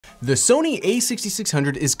The Sony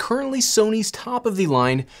A6600 is currently Sony's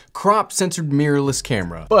top-of-the-line crop-censored mirrorless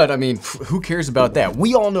camera. But I mean, who cares about that?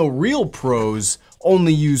 We all know real pros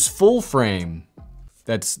only use full frame.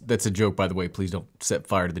 That's a joke, by the way. Please don't set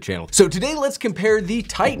fire to the channel. So today, let's compare the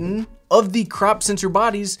Titan of the crop sensor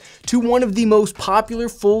bodies to one of the most popular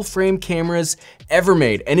full frame cameras ever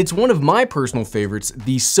made. And it's one of my personal favorites,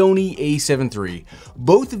 the Sony A7 III.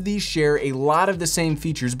 Both of these share a lot of the same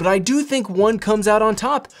features, but I do think one comes out on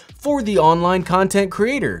top for the online content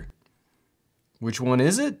creator. Which one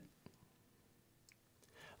is it?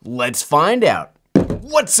 Let's find out.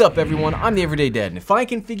 What's up, everyone? I'm the Everyday Dad, and if I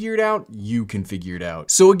can figure it out, you can figure it out.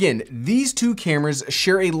 So again, these two cameras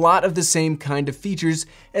share a lot of the same kind of features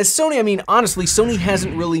as Sony. I mean, honestly, Sony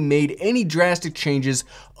hasn't really made any drastic changes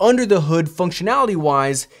under the hood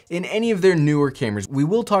functionality-wise in any of their newer cameras. We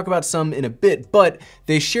will talk about some in a bit, but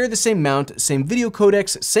they share the same mount, same video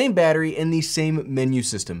codecs, same battery, and the same menu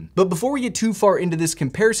system. But before we get too far into this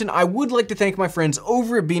comparison, I would like to thank my friends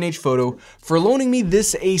over at B&H Photo for loaning me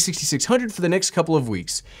this A6600 for the next couple of weeks.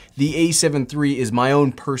 The A7 III is my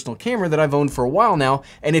own personal camera that I've owned for a while now,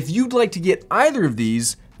 and if you'd like to get either of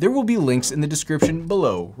these, there will be links in the description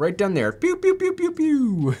below, right down there. Pew, pew, pew, pew,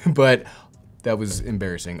 pew. But that was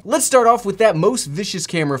embarrassing. Let's start off with that most vicious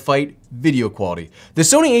camera fight, video quality. The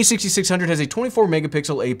Sony A6600 has a 24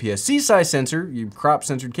 megapixel APS-C size sensor, your crop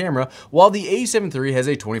censored camera, while the A7 III has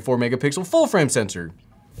a 24 megapixel full frame sensor.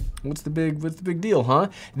 What's the big deal, huh?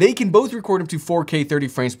 They can both record up to 4K 30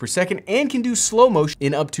 frames per second and can do slow motion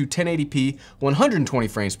in up to 1080p 120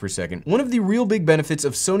 frames per second. One of the real big benefits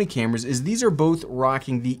of Sony cameras is these are both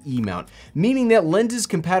rocking the E-mount, meaning that lenses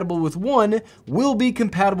compatible with one will be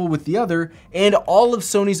compatible with the other and all of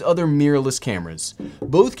Sony's other mirrorless cameras.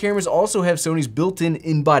 Both cameras also have Sony's built-in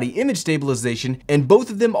in-body image stabilization, and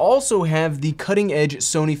both of them also have the cutting-edge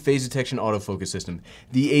Sony phase detection autofocus system.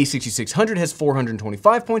 The A6600 has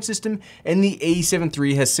 425 points system, and the A7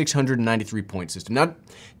 III has 693 point system. Now,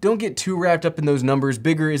 don't get too wrapped up in those numbers.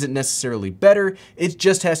 Bigger isn't necessarily better. It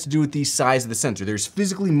just has to do with the size of the sensor. There's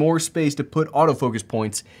physically more space to put autofocus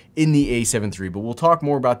points in the A7 III, but we'll talk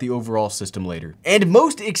more about the overall system later. And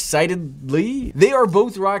most excitedly, they are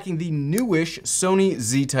both rocking the newish Sony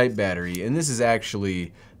Z-type battery, and this is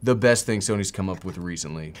actually the best thing Sony's come up with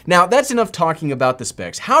recently. Now, that's enough talking about the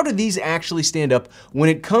specs. How do these actually stand up when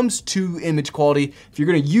it comes to image quality? If you're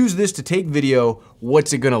gonna use this to take video,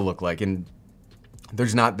 what's it gonna look like? And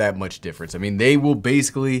there's not that much difference. I mean, they will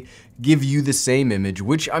basically give you the same image,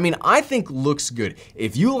 which, I mean, I think looks good.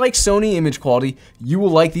 If you like Sony image quality, you will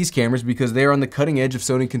like these cameras because they're on the cutting edge of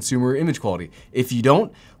Sony consumer image quality. If you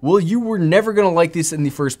don't, well, you were never gonna like this in the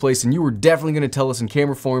first place, and you were definitely gonna tell us in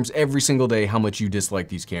camera forums every single day how much you dislike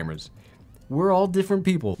these cameras. We're all different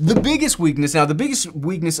people. The biggest weakness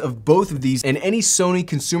of both of these and any Sony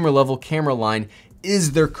consumer level camera line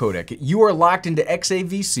is their codec. You are locked into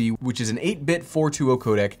XAVC, which is an 8-bit 420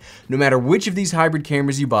 codec, no matter which of these hybrid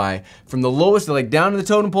cameras you buy, from the lowest, like down to the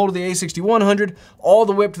totem pole to the A6100, all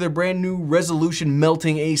the way up to their brand new resolution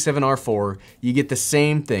melting A7R4, you get the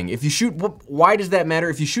same thing. If you shoot, why does that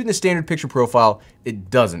matter? If you shoot in the standard picture profile,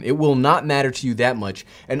 it doesn't. It will not matter to you that much.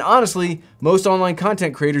 And honestly, most online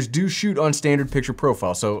content creators do shoot on standard picture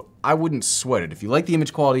profile, so I wouldn't sweat it. If you like the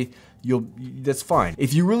image quality, that's fine.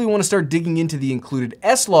 If you really want to start digging into the included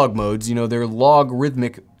S-Log modes, you know, their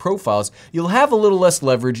logarithmic profiles, you'll have a little less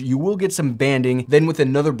leverage. You will get some banding than with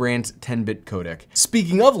another brand's 10-bit codec.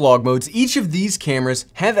 Speaking of log modes, each of these cameras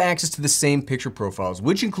have access to the same picture profiles,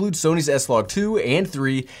 which include Sony's S-Log 2 and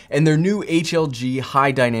 3 and their new HLG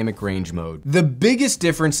high dynamic range mode. The biggest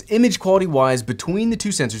difference image quality wise between the two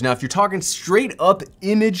sensors, now if you're talking straight up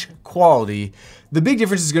image quality, the big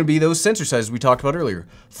difference is going to be those sensor sizes we talked about earlier.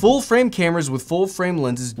 Full frame cameras with full frame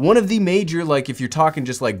lenses, one of the major, like if you're talking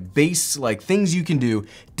just like base, like things you can do,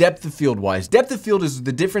 depth of field wise. Depth of field is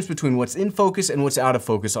the difference between what's in focus and what's out of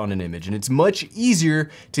focus on an image. And it's much easier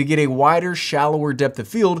to get a wider, shallower depth of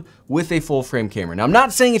field with a full frame camera. Now, I'm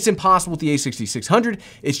not saying it's impossible with the A6600,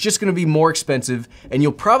 it's just going to be more expensive, and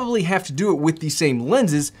you'll probably have to do it with the same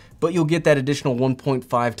lenses, but you'll get that additional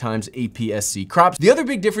 1.5 times APS-C crops. The other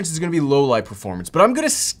big difference is gonna be low light performance, but I'm gonna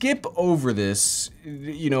skip over this.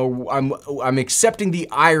 You know, I'm accepting the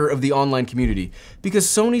ire of the online community because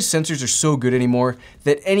Sony's sensors are so good anymore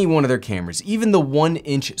that any one of their cameras, even the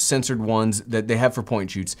 1-inch censored ones that they have for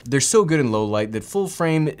point shoots, they're so good in low light that full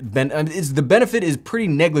frame, the benefit is pretty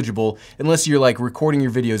negligible unless you're like recording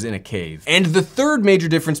your videos in a cave. And the third major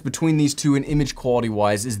difference between these two in image quality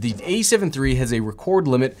wise is the A7 III has a record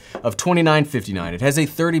limit of 2959. It has a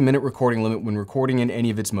 30-minute recording limit when recording in any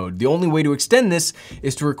of its mode. The only way to extend this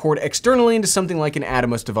is to record externally into something like an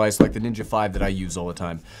Atomos device like the Ninja 5 that I use all the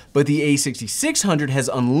time. But the A6600 has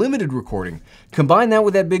unlimited recording. Combine that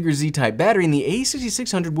with that bigger Z-type battery, and the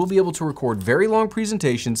A6600 will be able to record very long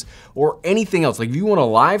presentations or anything else. Like if you want to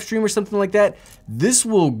live stream or something like that, this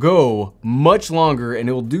will go much longer and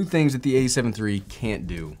it will do things that the A7 III can't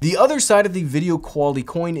do. The other side of the video quality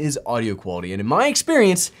coin is audio quality, and in my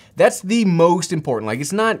experience, that's the most important. Like,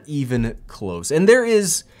 it's not even close. And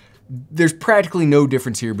there's practically no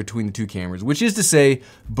difference here between the two cameras, which is to say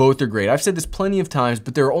both are great. I've said this plenty of times,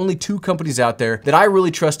 but there are only two companies out there that I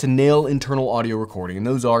really trust to nail internal audio recording, and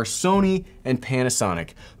those are Sony and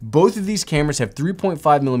Panasonic. Both of these cameras have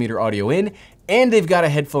 3.5mm audio in, and they've got a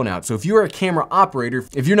headphone out. So if you are a camera operator,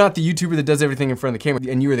 if you're not the YouTuber that does everything in front of the camera,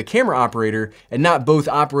 and you are the camera operator and not both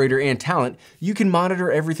operator and talent, you can monitor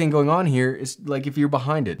everything going on here. It's like if you're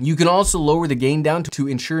behind it. You can also lower the gain down to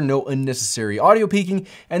ensure no unnecessary audio peaking,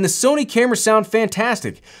 and the Sony cameras sound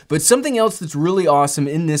fantastic. But something else that's really awesome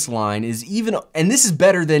in this line is and this is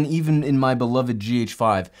better than even in my beloved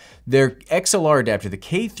GH5, their XLR adapter, the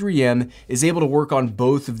K3M, is able to work on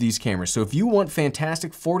both of these cameras. So if you want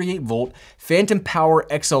fantastic 48-volt phantom power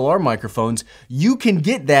XLR microphones, you can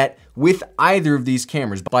get that with either of these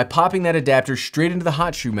cameras by popping that adapter straight into the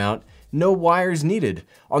hot shoe mount. No wires needed.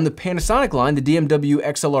 On the Panasonic line, the DMW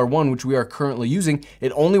XLR1, which we are currently using,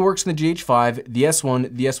 it only works in the GH5, the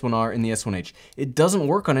S1, the S1R, and the S1H. It doesn't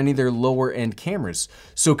work on any of their lower end cameras.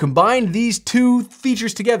 So combine these two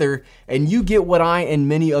features together and you get what I and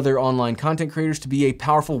many other online content creators to be a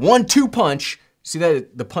powerful 1-2 punch. See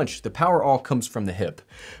that, the power all comes from the hip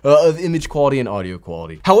of image quality and audio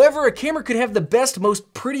quality. However, a camera could have the best,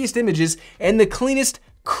 most prettiest images and the cleanest,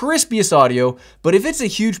 crispiest audio, but if it's a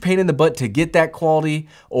huge pain in the butt to get that quality,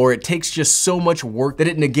 or it takes just so much work that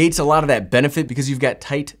it negates a lot of that benefit because you've got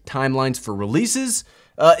tight timelines for releases,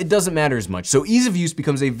 it doesn't matter as much. So ease of use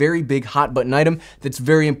becomes a very big hot button item that's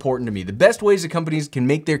very important to me. The best ways that companies can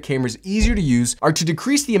make their cameras easier to use are to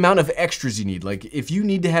decrease the amount of extras you need. Like if you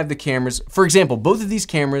need to have the cameras, for example, both of these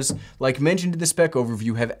cameras, like mentioned in the spec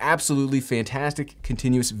overview, have absolutely fantastic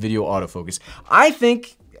continuous video autofocus. I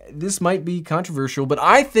think this might be controversial, but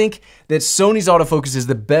I think that Sony's autofocus is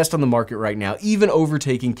the best on the market right now, even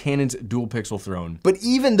overtaking Canon's dual pixel throne. But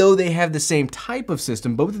even though they have the same type of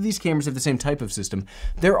system, both of these cameras have the same type of system,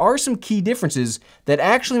 there are some key differences that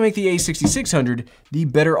actually make the A6600 the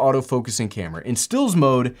better autofocusing camera. In stills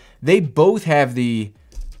mode, they both have the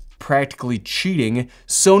practically cheating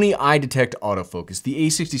Sony iDetect autofocus. The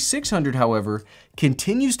A6600, however,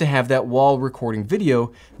 continues to have that while recording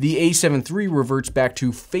video. The A7 III reverts back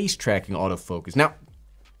to face tracking autofocus. Now,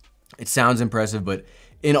 it sounds impressive, but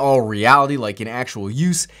in all reality, like in actual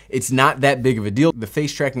use, it's not that big of a deal. The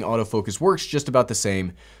face tracking autofocus works just about the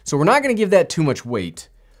same, so we're not gonna give that too much weight.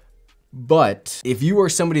 But if you are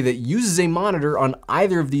somebody that uses a monitor on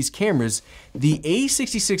either of these cameras, the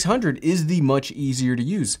A6600 is the much easier to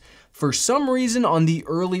use. For some reason, on the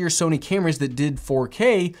earlier Sony cameras that did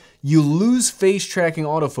 4K, you lose face tracking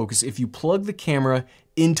autofocus if you plug the camera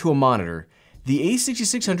into a monitor. The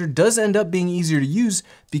A6600 does end up being easier to use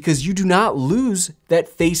because you do not lose that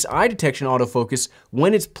face eye detection autofocus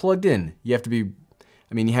when it's plugged in. You have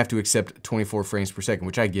to accept 24 frames per second,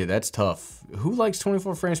 which I get, that's tough. Who likes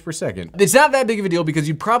 24 frames per second? It's not that big of a deal because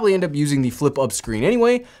you'd probably end up using the flip up screen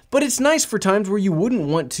anyway, but it's nice for times where you wouldn't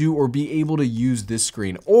want to or be able to use this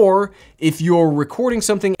screen. Or if you're recording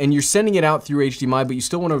something and you're sending it out through HDMI, but you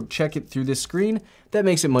still want to check it through this screen, that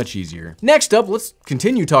makes it much easier. Next up, let's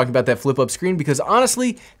continue talking about that flip up screen because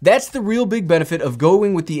honestly, that's the real big benefit of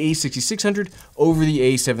going with the A6600 over the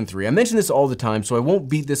A7 III. I mention this all the time, so I won't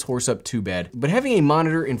beat this horse up too bad, but having a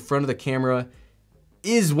monitor in front of the camera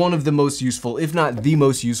is one of the most useful, if not the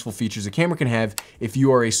most useful features a camera can have if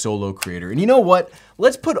you are a solo creator. And you know what?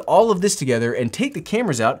 Let's put all of this together and take the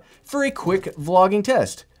cameras out for a quick vlogging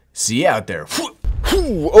test. See you out there.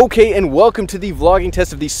 Okay, and welcome to the vlogging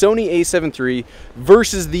test of the Sony A7 III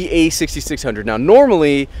versus the A6600. Now,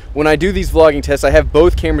 normally, when I do these vlogging tests, I have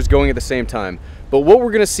both cameras going at the same time. But what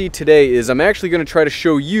we're gonna see today is I'm actually gonna try to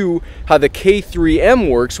show you how the K3M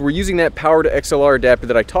works. We're using that power to XLR adapter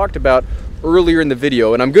that I talked about earlier in the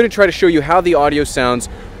video, and I'm gonna try to show you how the audio sounds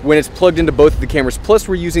when it's plugged into both of the cameras. Plus,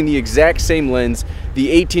 we're using the exact same lens, the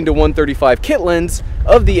 18-135 kit lens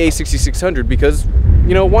of the A6600 because,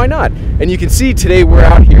 you know, why not? And you can see today we're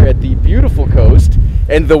out here at the beautiful coast,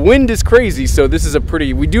 and the wind is crazy, so this is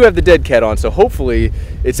we do have the dead cat on, so hopefully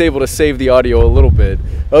it's able to save the audio a little bit.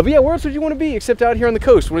 But yeah, where else would you want to be except out here on the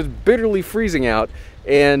coast when it's bitterly freezing out?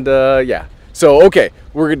 And yeah, So, okay,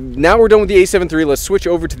 now we're done with the A7 III. Let's switch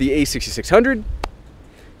over to the A6600.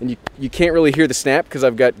 And you can't really hear the snap because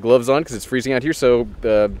I've got gloves on because it's freezing out here, so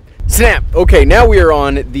snap! Okay, now we are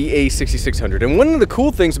on the A6600. And one of the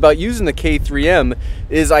cool things about using the K3M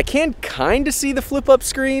is I can kind of see the flip-up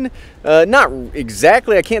screen. Not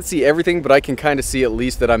exactly, I can't see everything, but I can kind of see at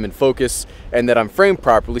least that I'm in focus and that I'm framed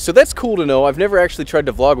properly. So that's cool to know. I've never actually tried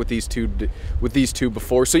to vlog with these two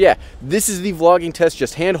before. So yeah, this is the vlogging test,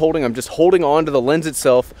 just hand holding. I'm just holding on to the lens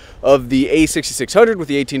itself of the A6600 with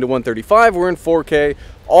the 18-135. We're in 4K.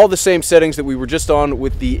 All the same settings that we were just on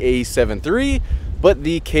with the A7 III, but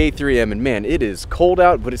the K3M. And man, it is cold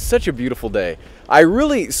out, but it's such a beautiful day.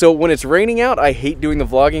 So when it's raining out, I hate doing the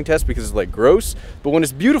vlogging test because it's like gross, but when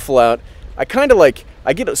it's beautiful out, I kind of like,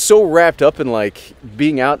 I get so wrapped up in like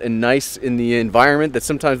being out and nice in the environment that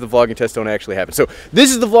sometimes the vlogging tests don't actually happen. So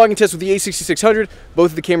this is the vlogging test with the A6600.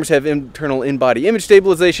 Both of the cameras have internal in-body image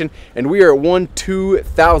stabilization, and we are at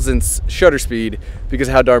 1/2000th shutter speed because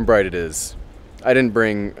of how darn bright it is. I didn't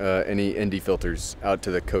bring any ND filters out to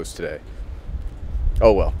the coast today.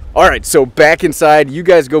 Oh well. Alright, so back inside. You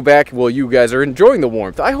guys go back. Well, you guys are enjoying the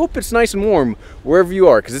warmth. I hope it's nice and warm wherever you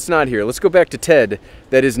are, because it's not here. Let's go back to Ted.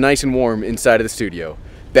 That is nice and warm inside of the studio.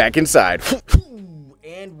 Back inside.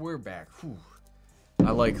 And we're back. I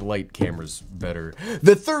like light cameras better.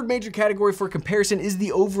 The third major category for comparison is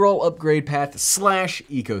the overall upgrade path /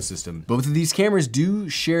 ecosystem. Both of these cameras do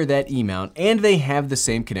share that E-mount, and they have the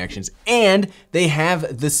same connections, and they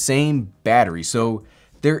have the same battery. So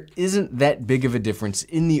there isn't that big of a difference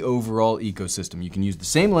in the overall ecosystem. You can use the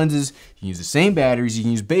same lenses, you can use the same batteries, you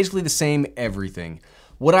can use basically the same everything.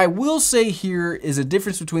 What I will say here is a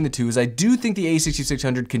difference between the two is I do think the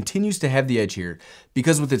A6600 continues to have the edge here,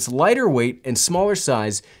 because with its lighter weight and smaller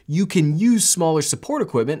size, you can use smaller support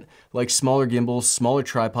equipment like smaller gimbals, smaller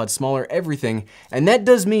tripods, smaller everything, and that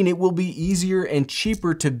does mean it will be easier and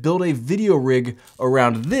cheaper to build a video rig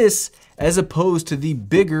around this as opposed to the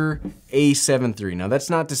bigger A7 III. Now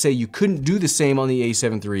that's not to say you couldn't do the same on the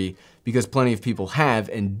A7 III, because plenty of people have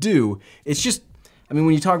and do. It's just, I mean,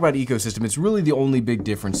 when you talk about ecosystem, it's really the only big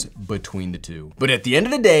difference between the two. But at the end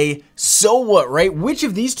of the day, so what, right? Which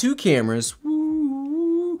of these two cameras,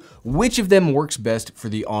 which of them works best for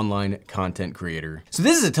the online content creator? So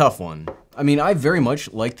this is a tough one. I mean, I very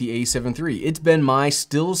much like the A7 III. It's been my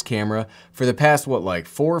stills camera for the past, what, like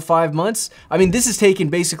 4 or 5 months? I mean, this has taken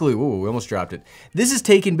basically, ooh, we almost dropped it. This has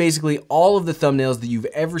taken basically all of the thumbnails that you've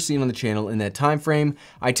ever seen on the channel in that time frame.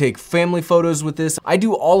 I take family photos with this. I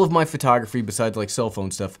do all of my photography besides like cell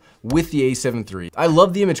phone stuff with the A7 III. I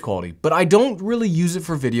love the image quality, but I don't really use it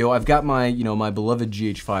for video. I've got my, my beloved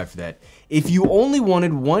GH5 for that. If you only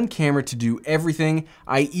wanted one camera to do everything,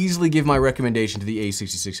 I easily give my recommendation to the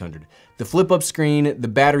A6600. The flip-up screen, the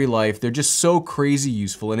battery life, they're just so crazy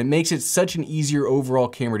useful, and it makes it such an easier overall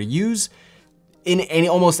camera to use in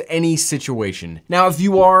almost any situation. Now, if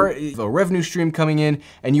you are a revenue stream coming in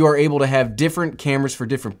and you are able to have different cameras for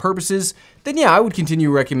different purposes, then yeah, I would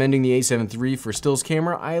continue recommending the A7 III for stills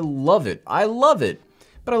camera. I love it. I love it.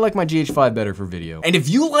 But I like my GH5 better for video. And if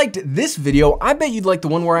you liked this video, I bet you'd like the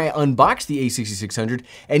one where I unbox the A6600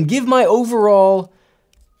 and give my overall,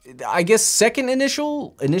 I guess, second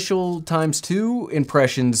initial ×2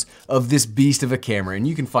 impressions of this beast of a camera. And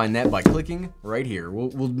you can find that by clicking right here.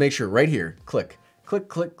 We'll make sure right here. Click, click,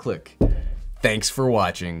 click, click. Thanks for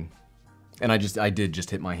watching. And I did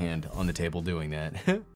just hit my hand on the table doing that.